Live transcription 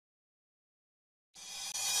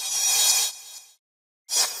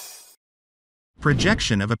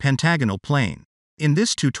Projection of a pentagonal plane. In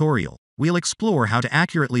this tutorial, we'll explore how to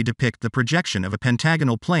accurately depict the projection of a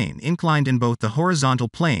pentagonal plane inclined in both the horizontal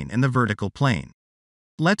plane and the vertical plane.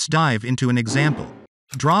 Let's dive into an example.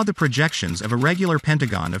 Draw the projections of a regular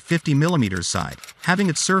pentagon of 50 mm side, having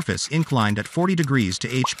its surface inclined at 40 degrees to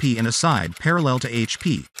HP and a side parallel to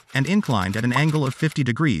HP, and inclined at an angle of 50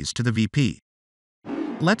 degrees to the VP.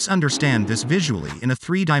 Let's understand this visually in a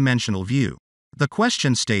three-dimensional view. The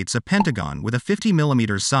question states a pentagon with a 50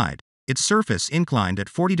 mm side, its surface inclined at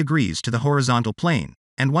 40 degrees to the horizontal plane,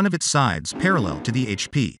 and one of its sides parallel to the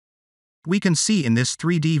HP. We can see in this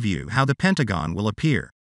 3D view how the pentagon will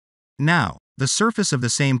appear. Now, the surface of the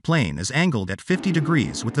same plane is angled at 50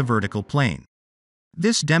 degrees with the vertical plane.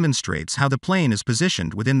 This demonstrates how the plane is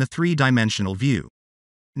positioned within the three-dimensional view.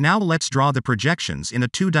 Now let's draw the projections in a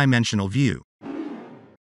two-dimensional view.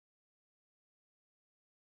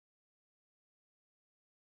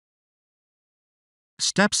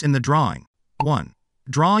 Steps in the drawing. 1.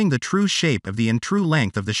 Drawing the true shape of the and true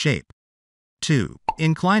length of the shape. 2.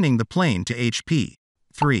 Inclining the plane to HP.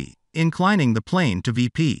 3. Inclining the plane to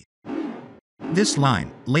VP. This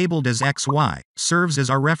line, labeled as XY, serves as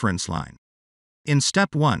our reference line. In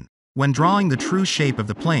step 1, when drawing the true shape of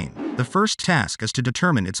the plane, the first task is to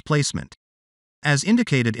determine its placement. As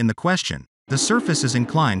indicated in the question, the surface is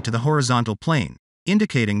inclined to the horizontal plane,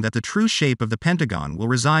 indicating that the true shape of the pentagon will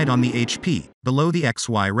reside on the HP, below the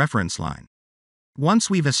XY reference line. Once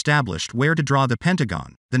we've established where to draw the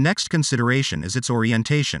pentagon, the next consideration is its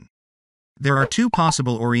orientation. There are two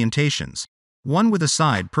possible orientations, one with a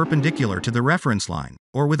side perpendicular to the reference line,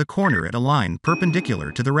 or with a corner at a line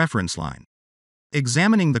perpendicular to the reference line.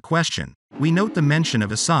 Examining the question, we note the mention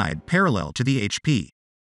of a side parallel to the HP.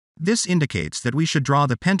 This indicates that we should draw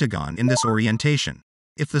the pentagon in this orientation.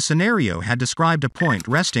 If the scenario had described a point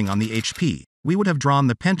resting on the HP, we would have drawn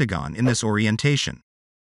the pentagon in this orientation.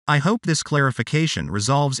 I hope this clarification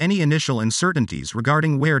resolves any initial uncertainties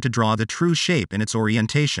regarding where to draw the true shape and its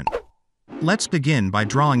orientation. Let's begin by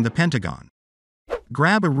drawing the pentagon.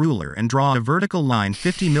 Grab a ruler and draw a vertical line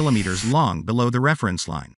 50 mm long below the reference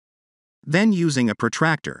line. Then, using a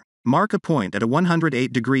protractor, mark a point at a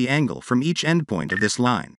 108-degree angle from each endpoint of this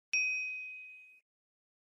line.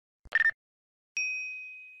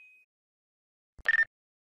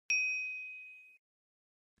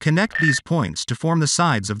 Connect these points to form the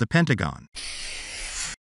sides of the pentagon.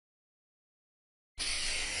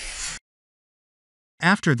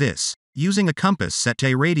 After this, using a compass set to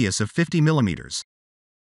a radius of 50 mm,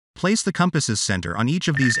 place the compass's center on each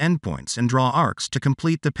of these endpoints and draw arcs to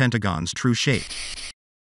complete the pentagon's true shape.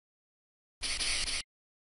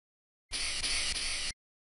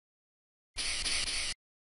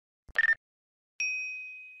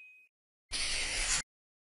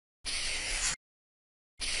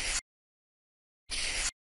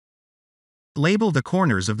 Label the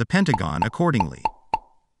corners of the pentagon accordingly.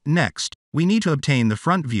 Next, we need to obtain the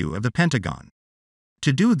front view of the pentagon.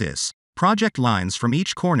 To do this, project lines from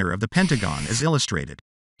each corner of the pentagon as illustrated.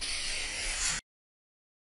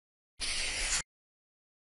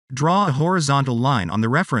 Draw a horizontal line on the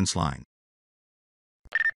reference line.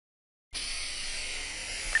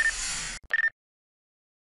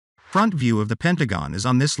 Front view of the pentagon is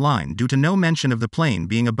on this line due to no mention of the plane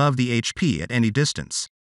being above the HP at any distance.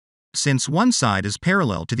 Since one side is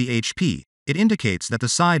parallel to the HP, it indicates that the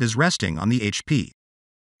side is resting on the HP.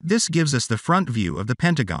 This gives us the front view of the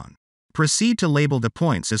pentagon. Proceed to label the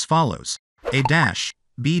points as follows: A',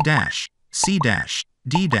 B', C',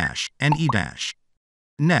 D', and E'.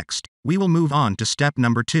 Next, we will move on to step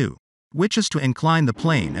number 2, which is to incline the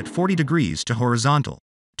plane at 40 degrees to horizontal.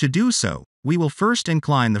 To do so, we will first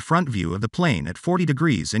incline the front view of the plane at 40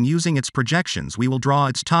 degrees, and using its projections we will draw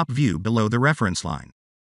its top view below the reference line.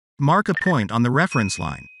 Mark a point on the reference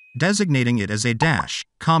line, designating it as A',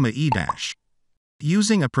 E'.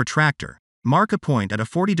 Using a protractor, mark a point at a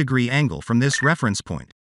 40-degree angle from this reference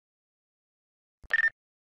point,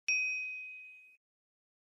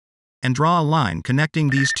 and draw a line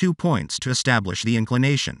connecting these 2 points to establish the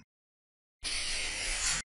inclination.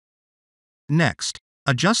 Next,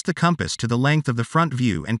 adjust the compass to the length of the front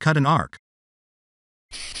view and cut an arc,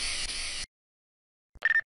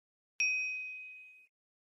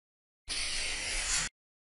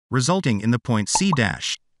 resulting in the point C'.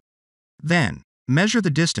 Then, measure the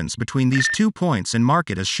distance between these 2 points and mark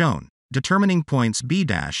it as shown, determining points B'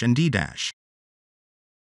 and D'.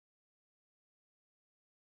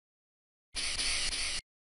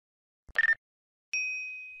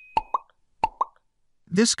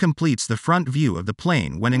 This completes the front view of the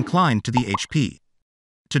plane when inclined to the HP.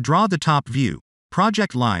 To draw the top view,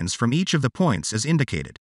 project lines from each of the points as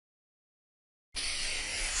indicated.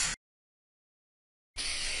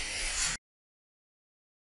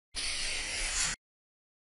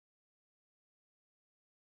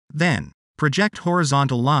 Then, project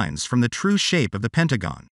horizontal lines from the true shape of the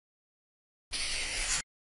pentagon.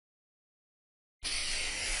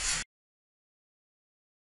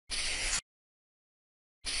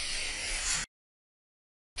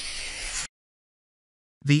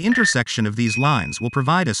 The intersection of these lines will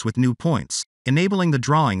provide us with new points, enabling the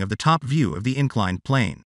drawing of the top view of the inclined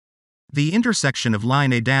plane. The intersection of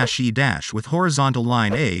line A-E- with horizontal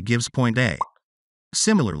line A gives point A.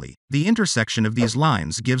 Similarly, the intersection of these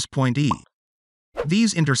lines gives point E.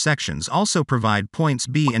 These intersections also provide points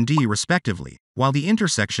B and D respectively, while the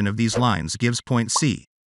intersection of these lines gives point C.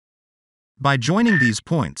 By joining these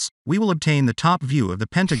points, we will obtain the top view of the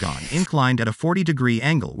pentagon inclined at a 40-degree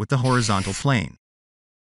angle with the horizontal plane.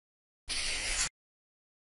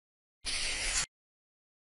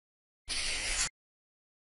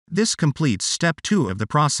 This completes step 2 of the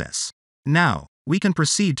process. Now, we can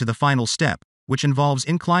proceed to the final step, which involves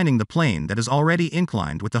inclining the plane that is already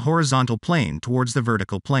inclined with the horizontal plane towards the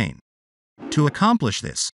vertical plane. To accomplish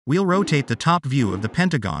this, we'll rotate the top view of the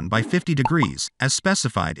pentagon by 50 degrees, as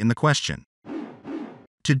specified in the question.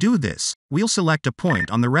 To do this, we'll select a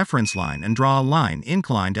point on the reference line and draw a line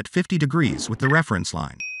inclined at 50 degrees with the reference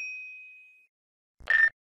line.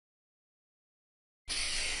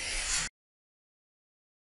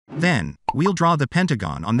 Then, we'll draw the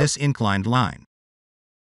pentagon on this inclined line.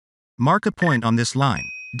 Mark a point on this line,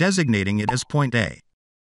 designating it as point A.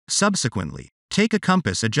 Subsequently, take a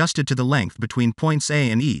compass adjusted to the length between points A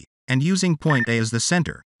and E, and using point A as the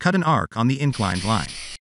center, cut an arc on the inclined line.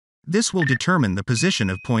 This will determine the position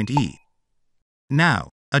of point E. Now,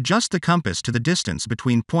 adjust the compass to the distance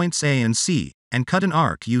between points A and C, and cut an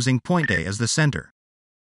arc using point A as the center.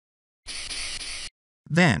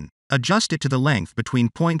 Then, adjust it to the length between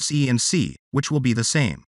points E and C, which will be the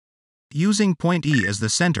same. Using point E as the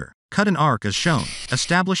center, cut an arc as shown,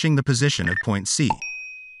 establishing the position of point C.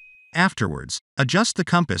 Afterwards, adjust the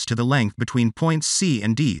compass to the length between points C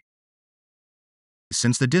and D,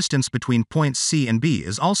 since the distance between points C and B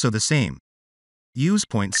is also the same. Use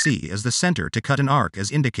point C as the center to cut an arc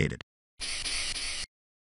as indicated.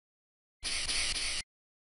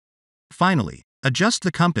 Finally, adjust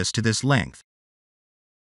the compass to this length,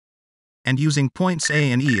 and using points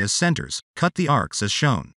A and E as centers, cut the arcs as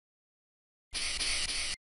shown.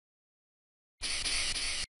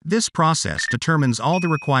 This process determines all the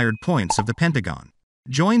required points of the pentagon.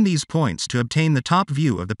 Join these points to obtain the top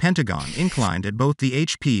view of the pentagon inclined at both the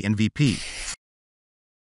HP and VP.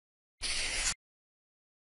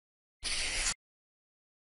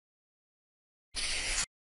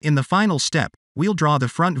 In the final step, we'll draw the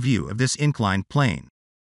front view of this inclined plane.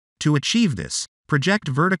 To achieve this, project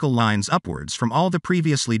vertical lines upwards from all the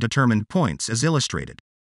previously determined points as illustrated.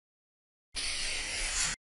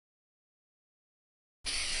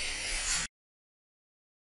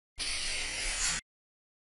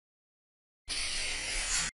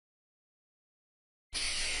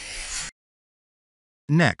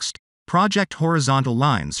 Next, project horizontal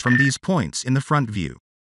lines from these points in the front view.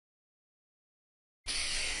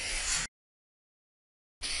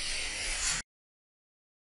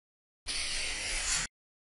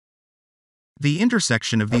 The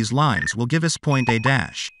intersection of these lines will give us point A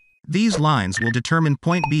dash. These lines will determine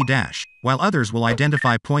point B dash, while others will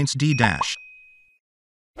identify points D dash,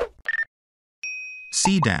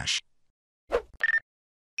 C dash,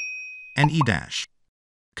 and E dash.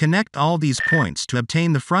 Connect all these points to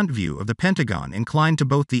obtain the front view of the pentagon inclined to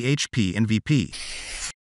both the HP and VP.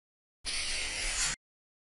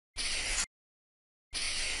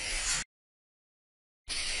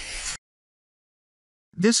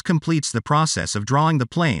 This completes the process of drawing the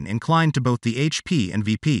plane inclined to both the HP and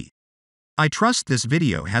VP. I trust this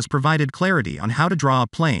video has provided clarity on how to draw a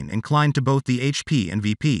plane inclined to both the HP and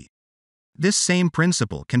VP. This same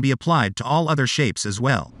principle can be applied to all other shapes as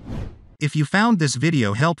well. If you found this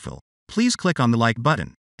video helpful, please click on the like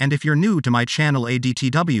button, and if you're new to my channel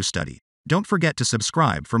ADTW Study, don't forget to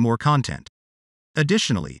subscribe for more content.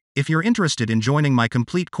 Additionally, if you're interested in joining my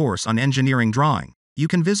complete course on engineering drawing, you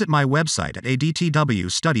can visit my website at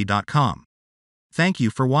adtwstudy.com. Thank you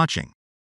for watching.